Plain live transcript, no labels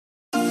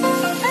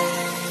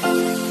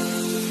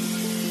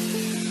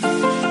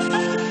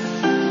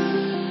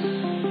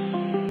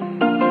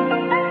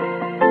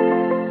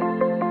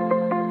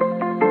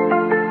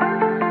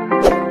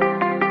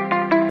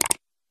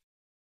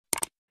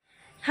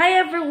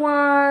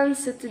everyone!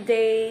 So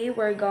today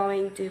we're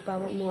going to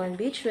Pamomoan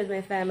Beach with my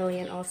family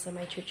and also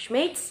my church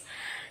mates.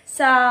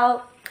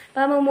 So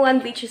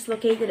Pamomoan Beach is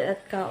located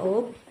at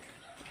Caob.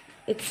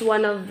 It's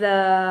one of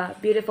the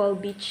beautiful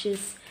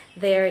beaches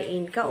there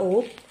in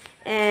Caob,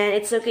 and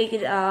it's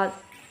located at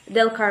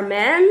Del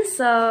Carmen.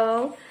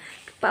 So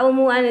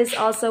Pamomoan is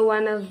also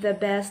one of the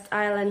best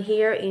island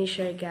here in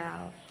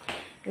Siargao.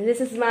 And this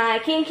is my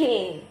King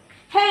King.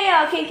 Hey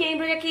y'all, King King,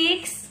 bring your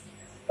kicks.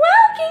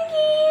 Wow, King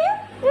King!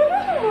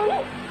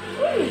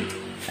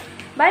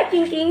 Bye,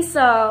 King King.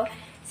 So,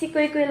 si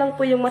Kuy Kuy lang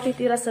po yung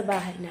matitira sa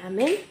bahay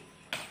namin.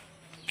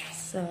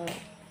 So,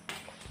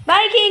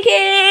 bye, King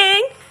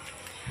King!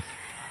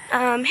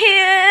 I'm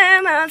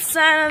here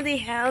outside of the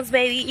house,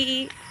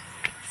 baby.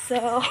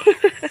 So,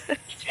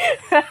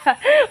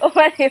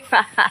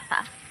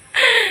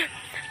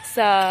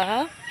 so,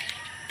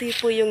 ito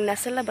po yung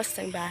nasa labas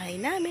ng bahay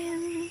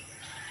namin.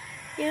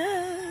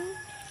 Yeah.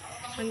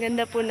 Ang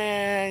ganda po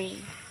ng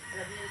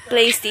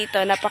place dito.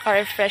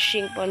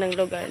 Napaka-refreshing po ng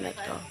lugar na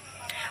to.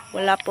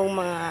 Wala pong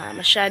mga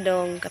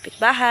masyadong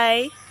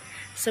kapitbahay.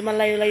 So,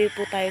 malayo-layo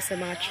po tayo sa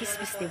mga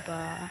chismis,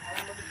 diba?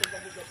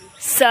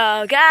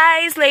 So,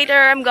 guys,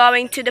 later I'm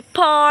going to the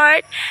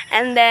port.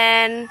 And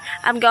then,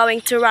 I'm going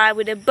to ride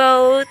with a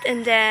boat.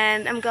 And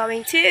then, I'm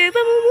going to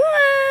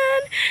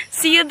Pamomoan.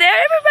 See you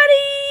there,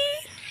 everybody!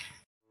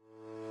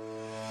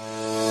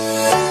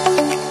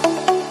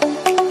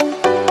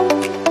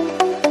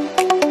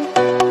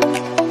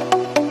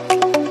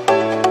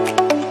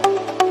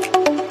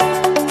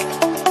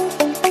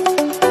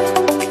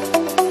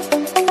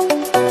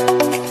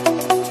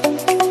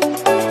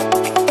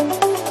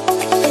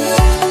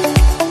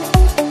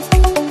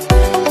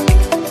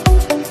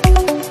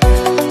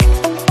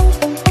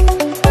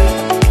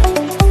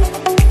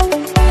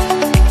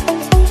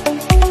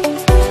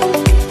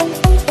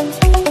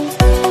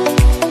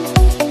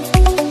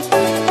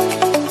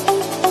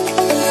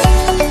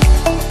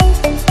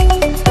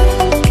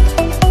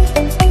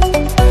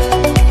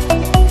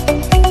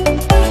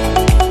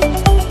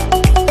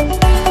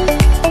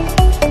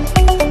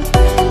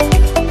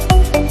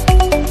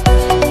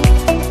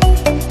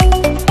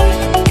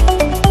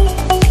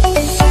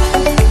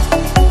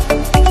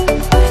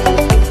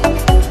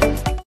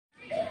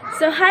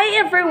 So, hi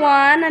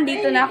everyone!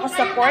 Nandito na ako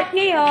sa port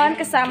ngayon.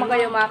 Kasama ko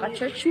yung mga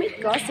ka-churchmate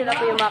ko. Sila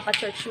po yung mga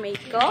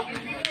ka-churchmate ko.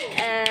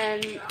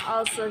 And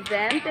also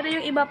them. Pero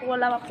yung iba po,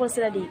 wala po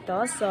sila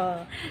dito.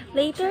 So,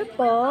 later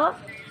po,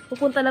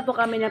 pupunta na po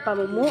kami ng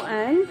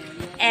Pamomoan.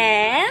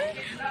 And,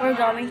 we're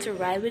going to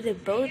ride with the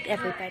boat,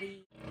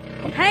 everybody.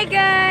 Hi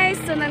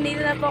guys! So, nandito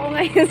na po ako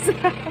ngayon sa...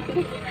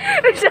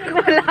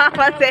 wala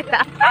pa sila.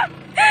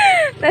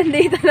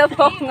 Nandito na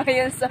po ako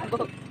ngayon sa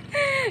boat.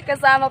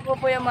 Kasama po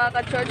yung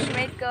mga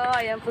ka-churchmate ko.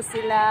 Ayan po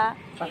sila.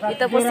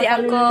 Ito po si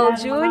Uncle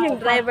June,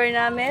 yung driver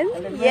namin.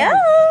 Yeah!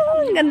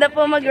 Ganda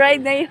po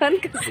mag-ride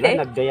ngayon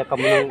kasi... Nagdaya ka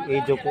mo ng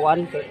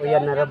ijupuan.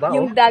 Uyan na raba,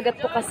 yung dagat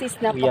po kasi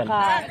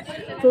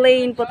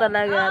napaka-plain po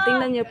talaga.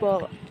 Tingnan nyo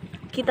po.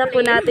 Kita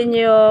po natin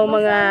yung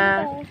mga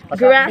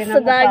grass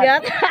sa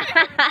dagat.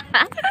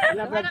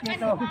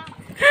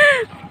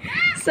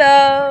 So,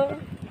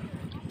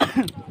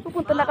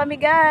 pupunta na kami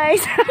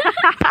guys.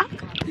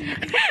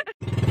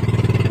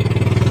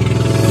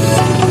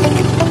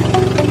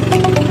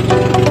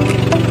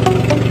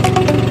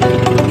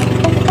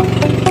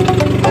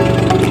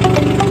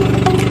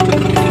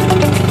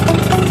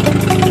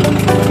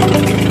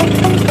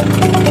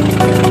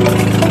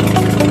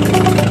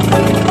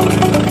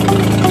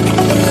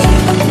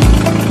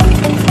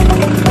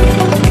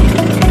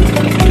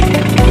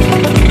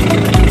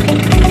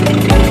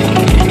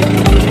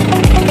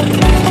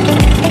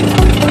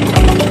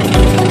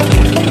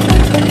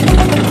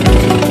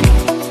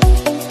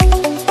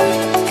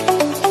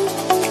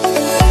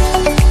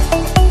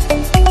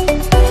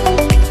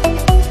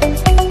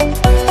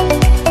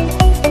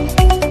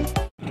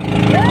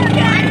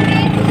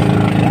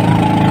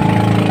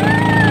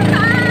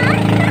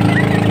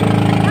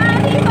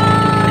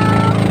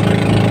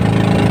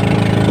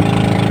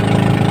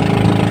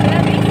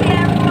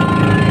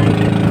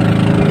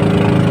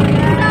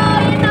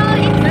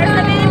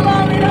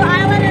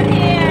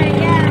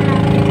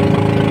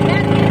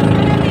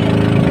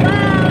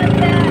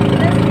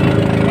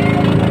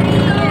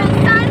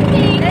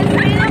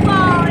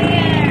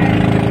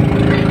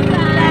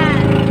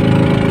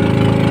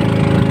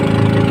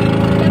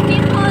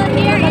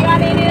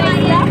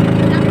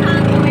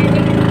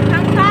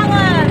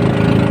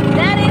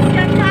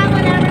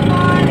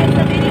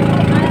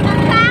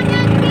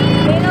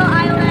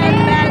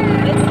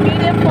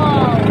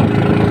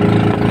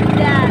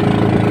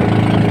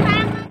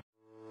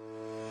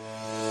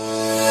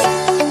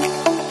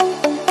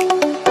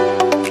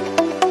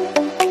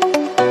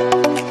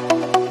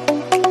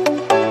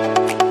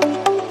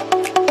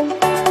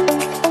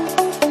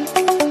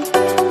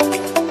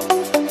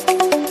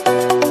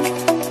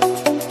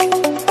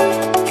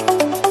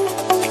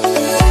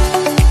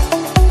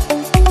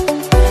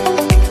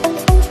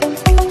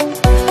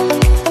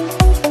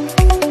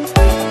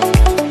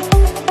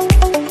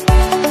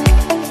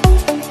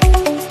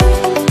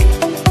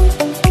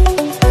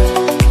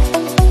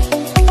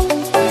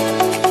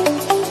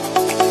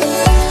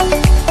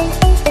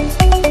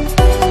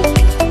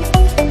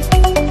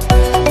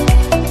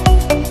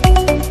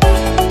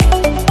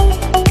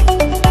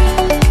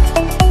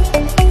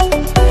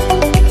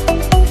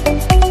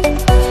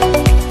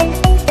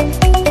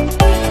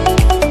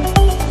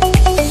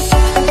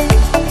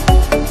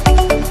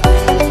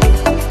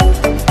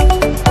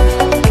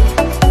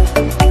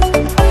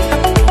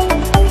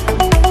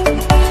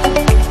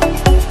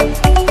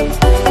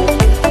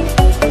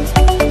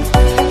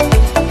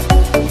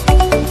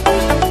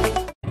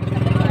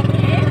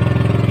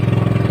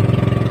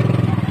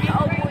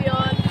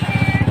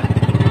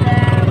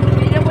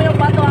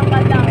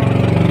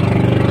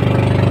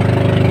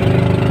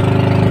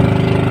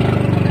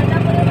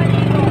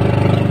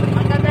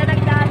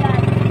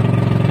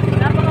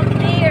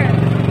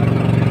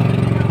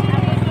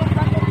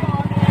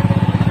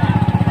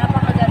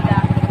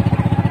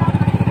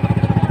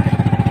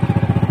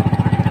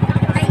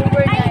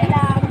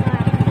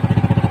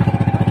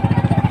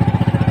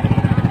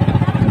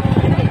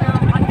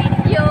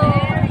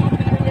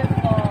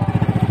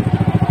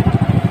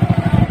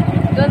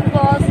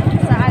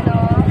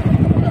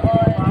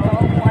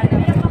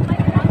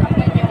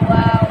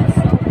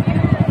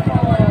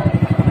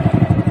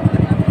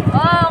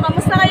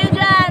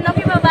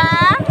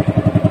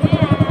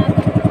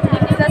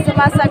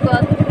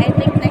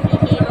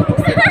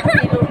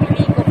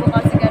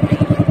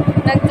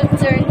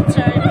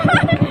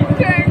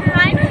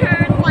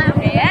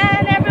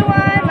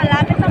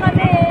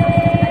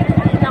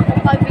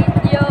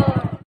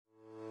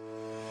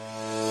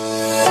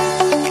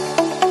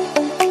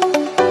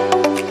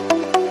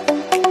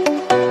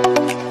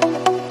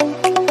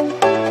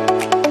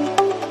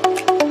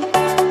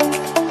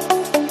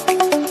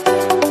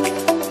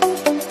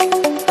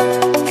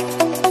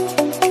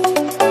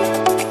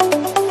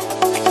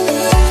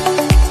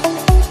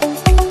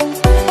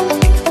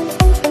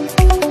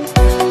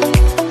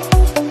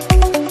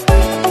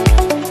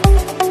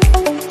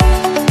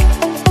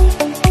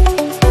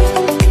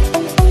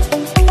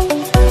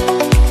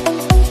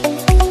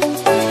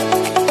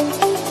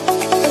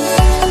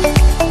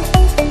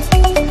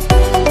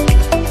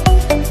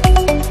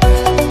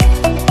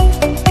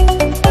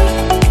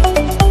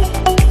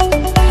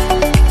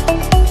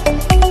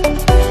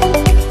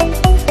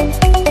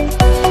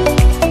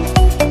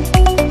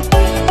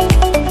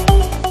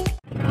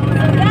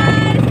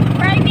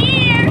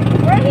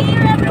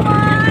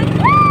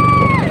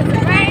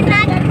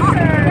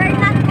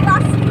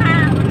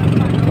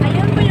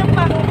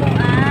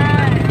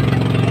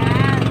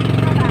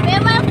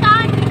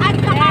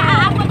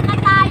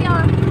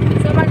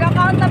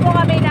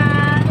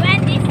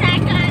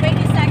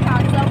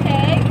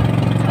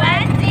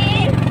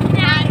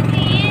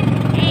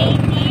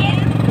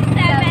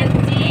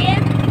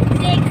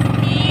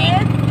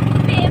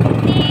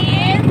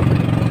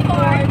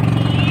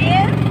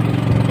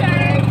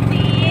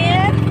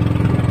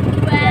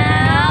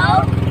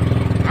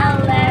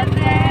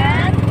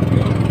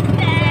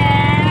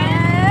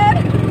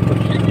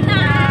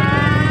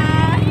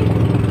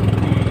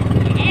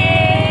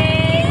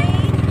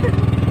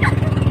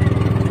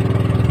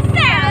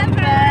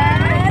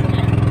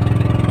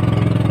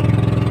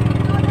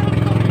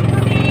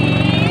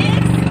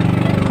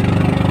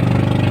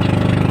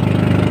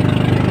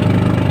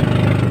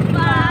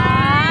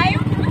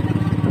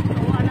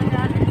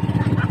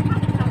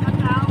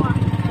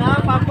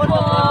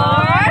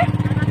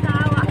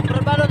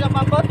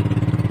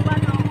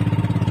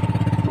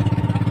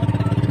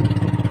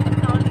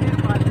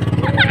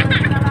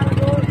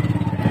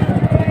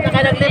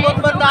 naglibot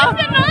ba ta?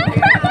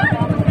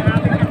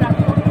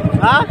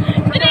 Ha?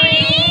 3.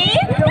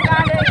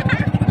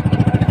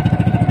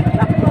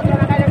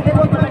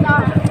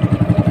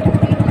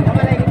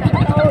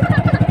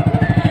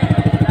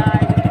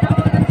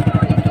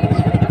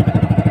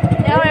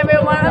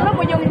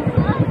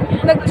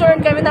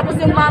 Nag-turn kami, tapos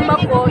yung mama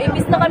ko,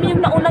 imbis na kami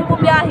yung naunang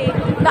bumiyahe,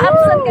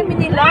 na-absent kami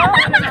nila.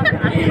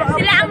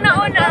 Sila ang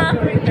nauna.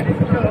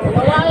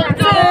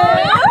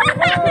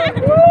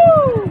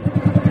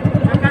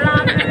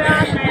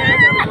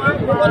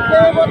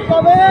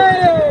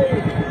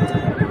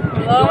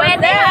 Oh, wait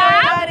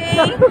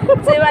there.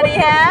 See what we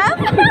have?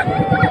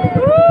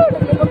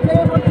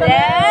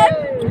 Then,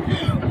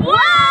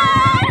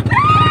 what?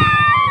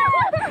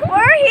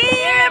 We're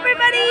here,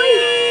 everybody!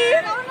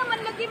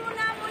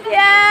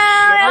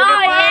 Yeah!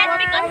 Oh, yes!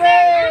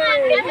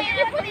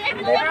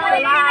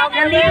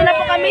 Nandito na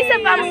po kami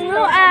sa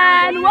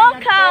Pamomoan.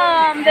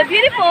 Welcome! The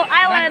beautiful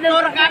island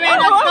of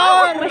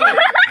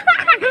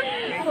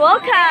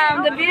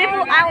Welcome! The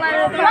beautiful island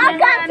of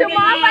Welcome to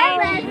Mama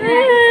Island!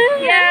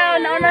 Yeah!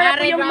 Nauna na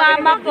po yung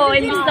mama ko.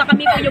 Imbis na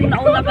kami po yung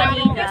nauna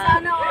kanina.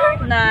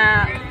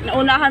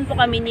 Naunahan po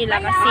kami nila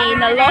kasi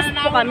na-lost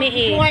po kami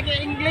eh.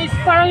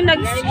 Parang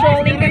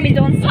nag-strolling kami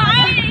doon sa...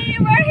 Hi!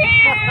 We're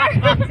here!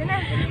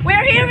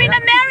 We're here in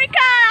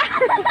America!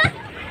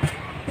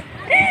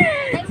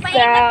 So,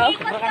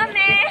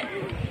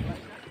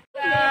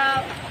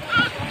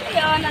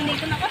 yun,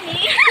 nandito na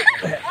kami.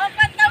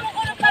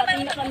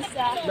 Dating na kami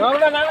sa...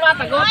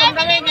 Tagutom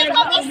kami.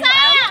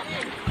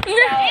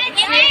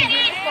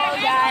 So,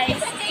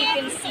 guys, as you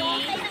can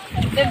see,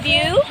 the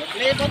view.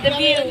 The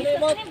view.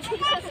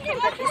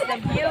 That is the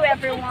view,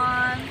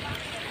 everyone.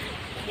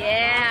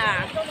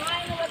 Yeah.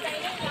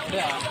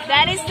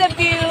 That is the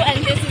view, and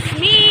this is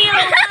me,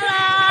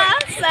 Lola.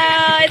 So,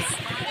 it's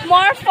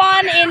more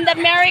fun in the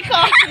America.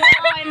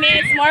 I mean,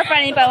 it's more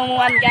fun in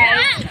Pamomoan,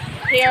 guys.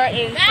 Here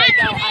in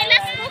Siargao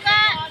Island.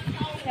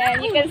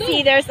 And you can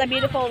see there's a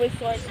beautiful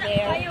resort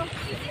there.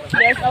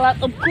 There's a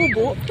lot of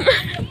kubo.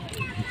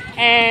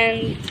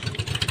 And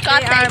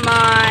they are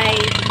my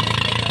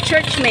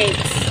church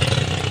mates.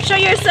 Show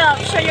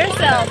yourself, show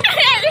yourself.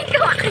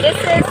 This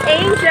is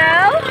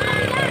Angel.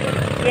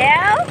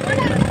 Yeah.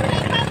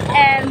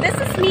 And this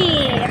is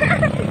me.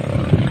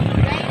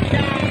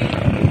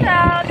 So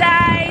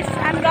guys,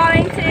 I'm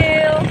going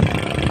to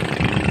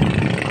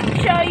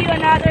show you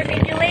another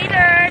video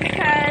later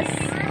because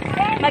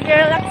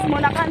mag-relax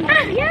muna kami.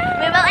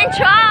 We will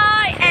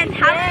enjoy and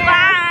have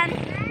fun.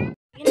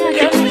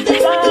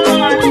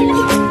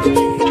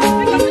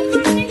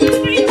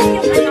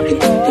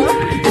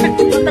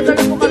 Matagal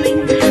na po kami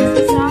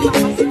nagsasama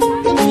kasi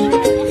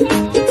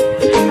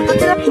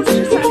nakatira po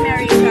siya sa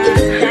America.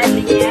 Dati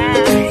niya.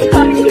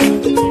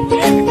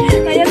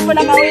 Ngayon po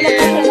nakauwi na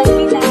po siya ng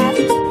Pinas.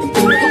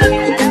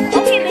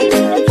 Okay, baby.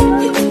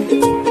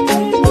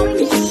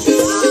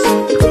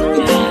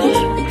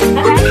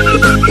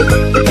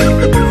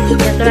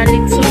 Ito na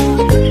litso.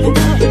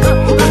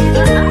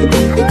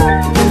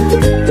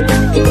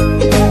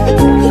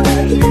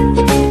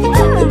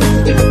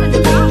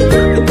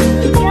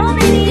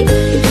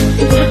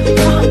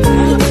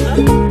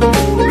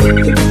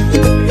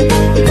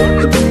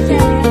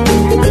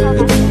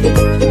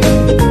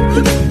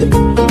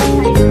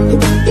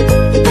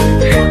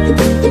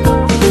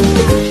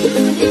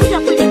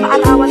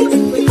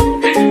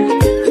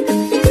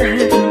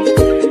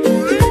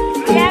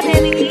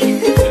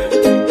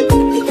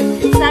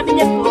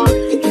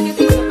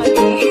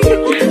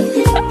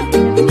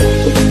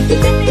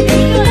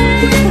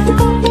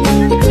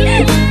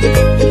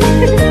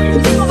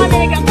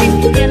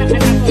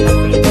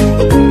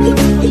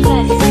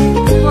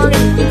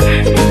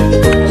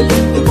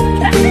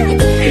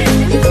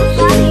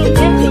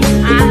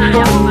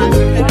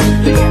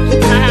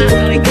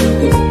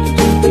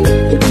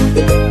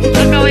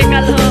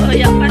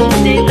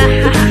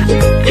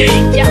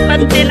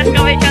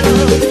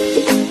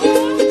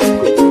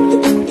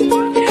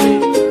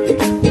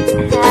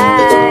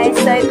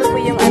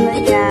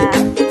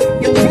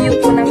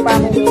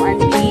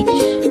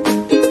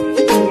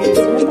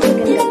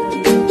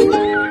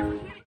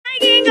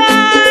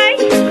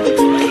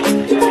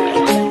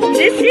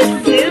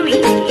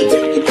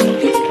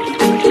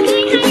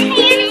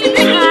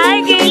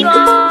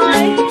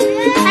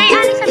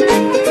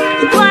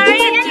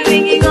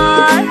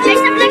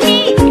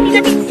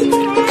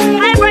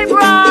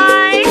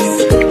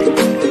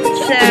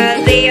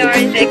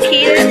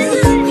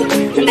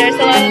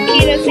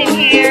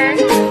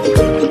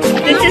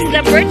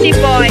 Birthday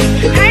boy.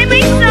 Hi,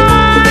 my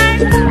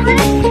son.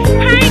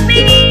 Hi,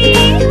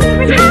 baby.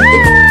 Hi.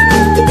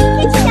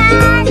 It's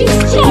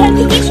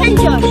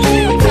Josh.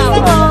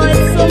 Oh,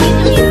 it's so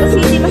little kasi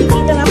hindi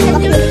makikita na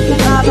pakakilit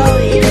ng araw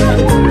eh.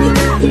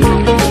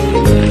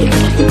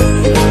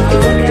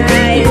 Oh,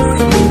 guys.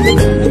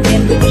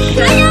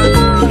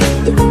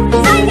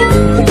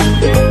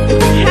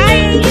 Hi,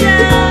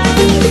 Angel.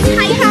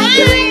 Hi,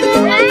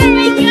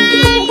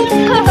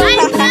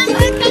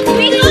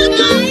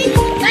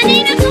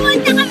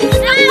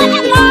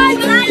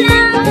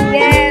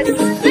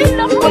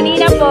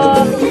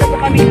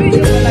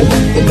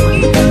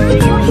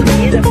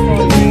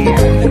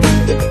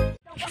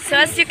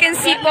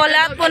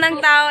 po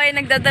ng tao ay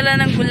nagdadala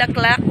ng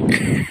bulaklak.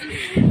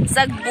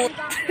 Sagbut.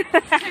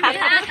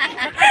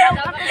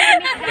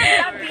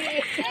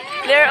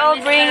 They're all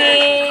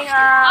bringing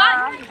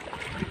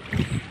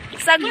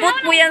sagbut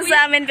po yan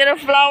sa amin, pero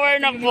flower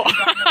na po.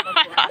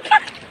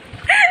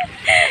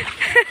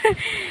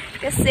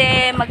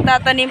 Kasi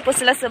magtatanim po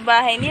sila sa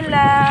bahay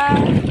nila.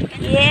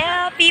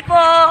 Yeah,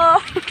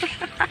 people!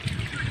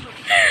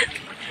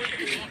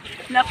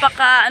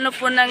 Napaka ano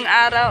po ng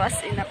araw, as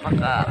in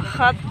napaka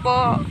hot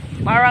po.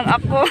 Parang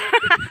ako.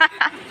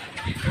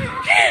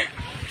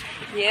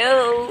 Yo!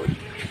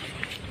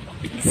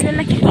 Hindi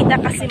sila nakikita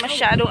kasi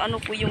masyadong ano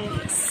po yung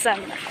sun.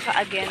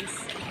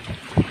 Napaka-against.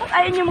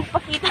 Ayaw nyo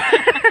magpakita.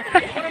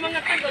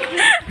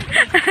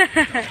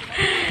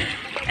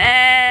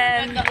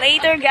 And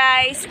later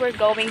guys, we're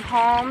going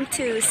home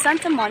to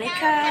Santa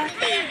Monica.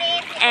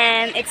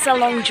 And it's a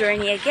long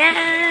journey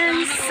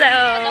again. So,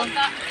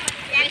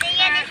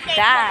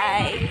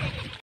 bye!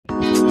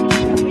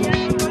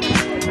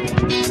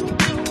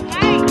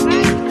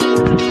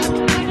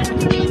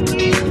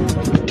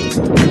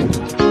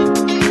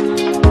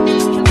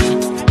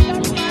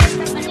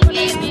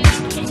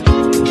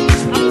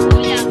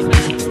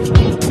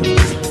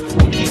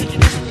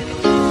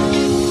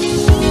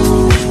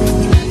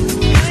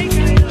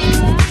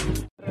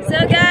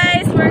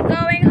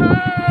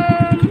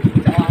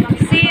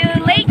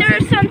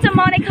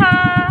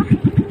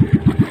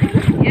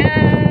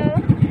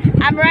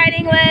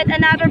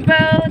 Another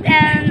boat,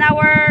 and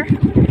our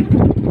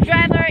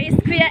driver is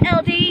Kuya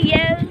LD.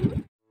 Yeah.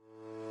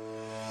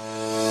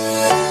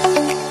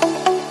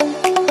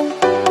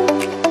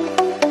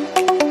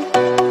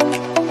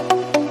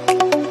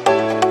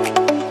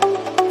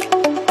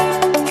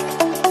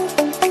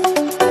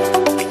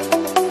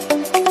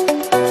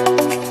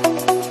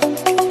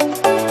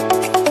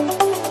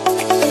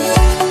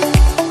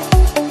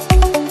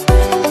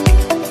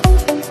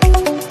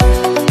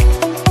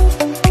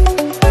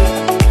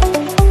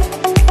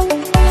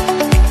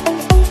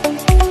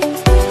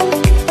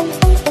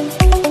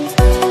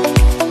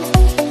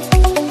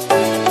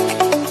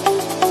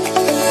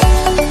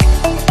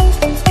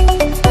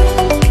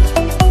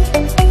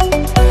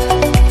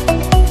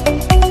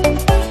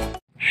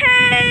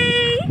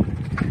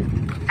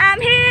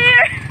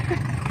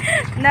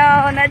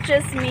 No, not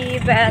just me,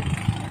 but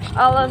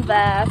all of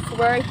us.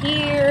 We're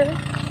here.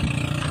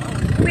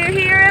 We're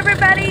here,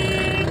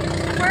 everybody.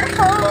 We're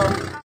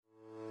home.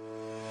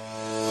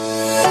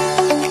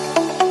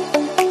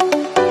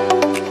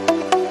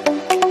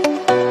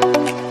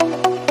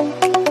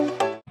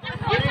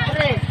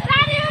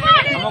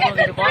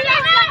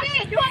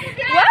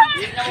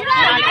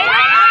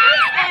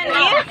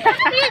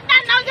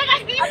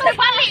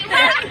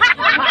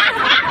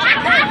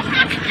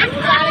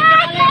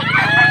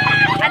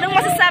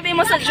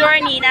 Sa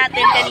journey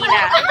natin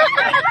kanina.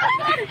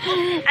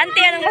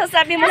 Auntie, anong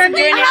masasabi mo sa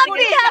journey?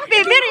 Happy,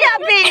 very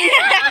happy.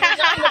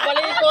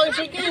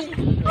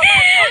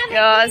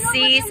 Yo,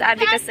 see,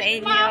 sabi ko sa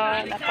inyo,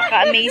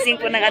 napaka-amazing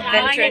po ng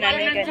adventure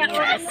namin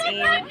kanina. As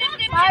in,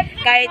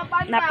 kahit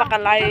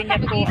napakalayo niya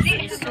po, as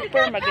in,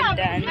 super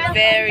maganda and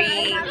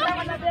very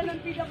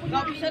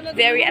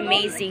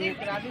amazing.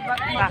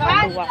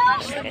 Nakakatuwa po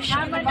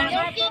siya.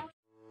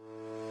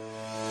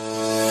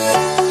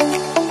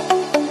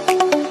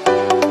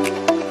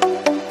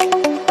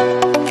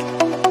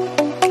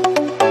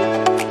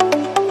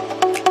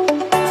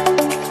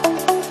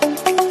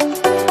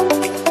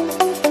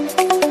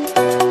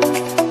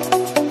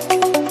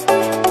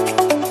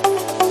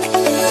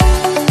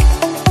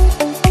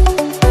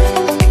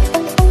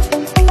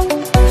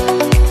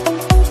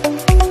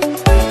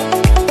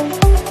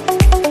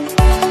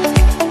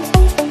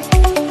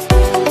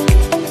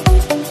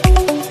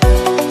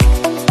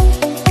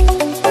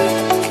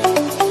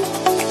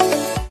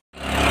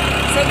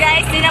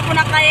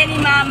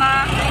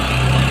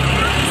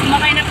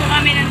 Sumakay na po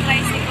kami ng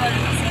tricycle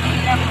kasi hindi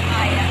na po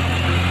kaya.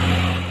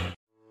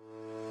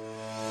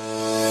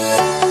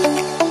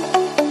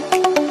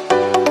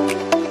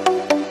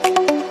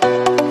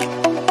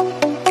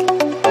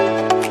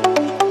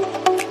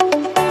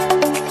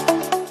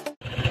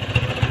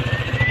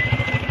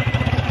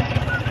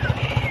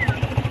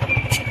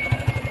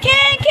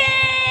 King!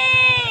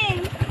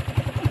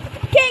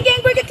 King!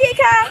 King!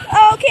 Burgatika!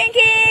 Oh, King!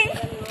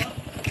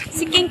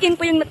 Si King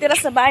po yung natira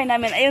sa bahay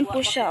namin. Ayun po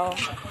siya, oh.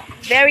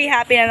 Very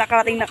happy na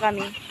nakarating na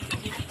kami.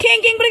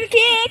 King! Bring the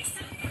kicks!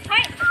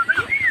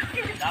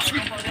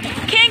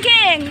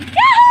 King!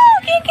 Yahoo!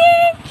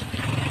 King!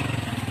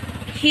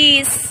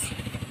 He's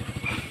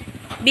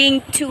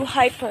being too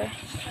hyper.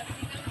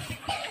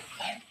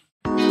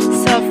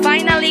 So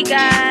finally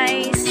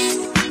guys,